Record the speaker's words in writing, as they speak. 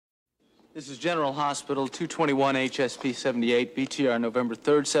This is General Hospital, 221 HSP 78, BTR November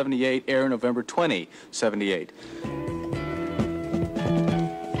 3rd, 78, air November 20, 78.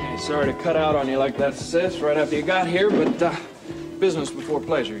 Hey, sorry to cut out on you like that, sis, right after you got here, but business before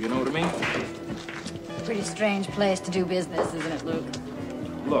pleasure, you know what I mean? Pretty strange place to do business, isn't it, Luke?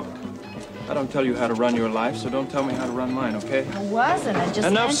 Look, I don't tell you how to run your life, so don't tell me how to run mine, okay? I wasn't, I just...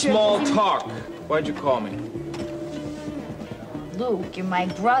 Enough small talk. Why'd you call me? Luke, you're my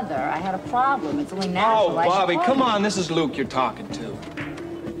brother. I had a problem. It's only natural. Oh, Bobbie, come on. This is Luke you're talking to.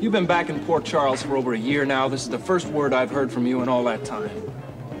 You've been back in Port Charles for over a year now. This is the first word I've heard from you in all that time.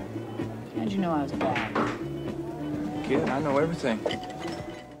 How'd you know I was back? Kid, I know everything.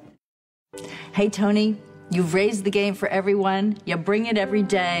 Hey, Tony, you've raised the game for everyone. You bring it every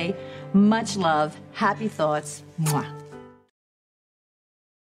day. Much love. Happy thoughts. Mwah.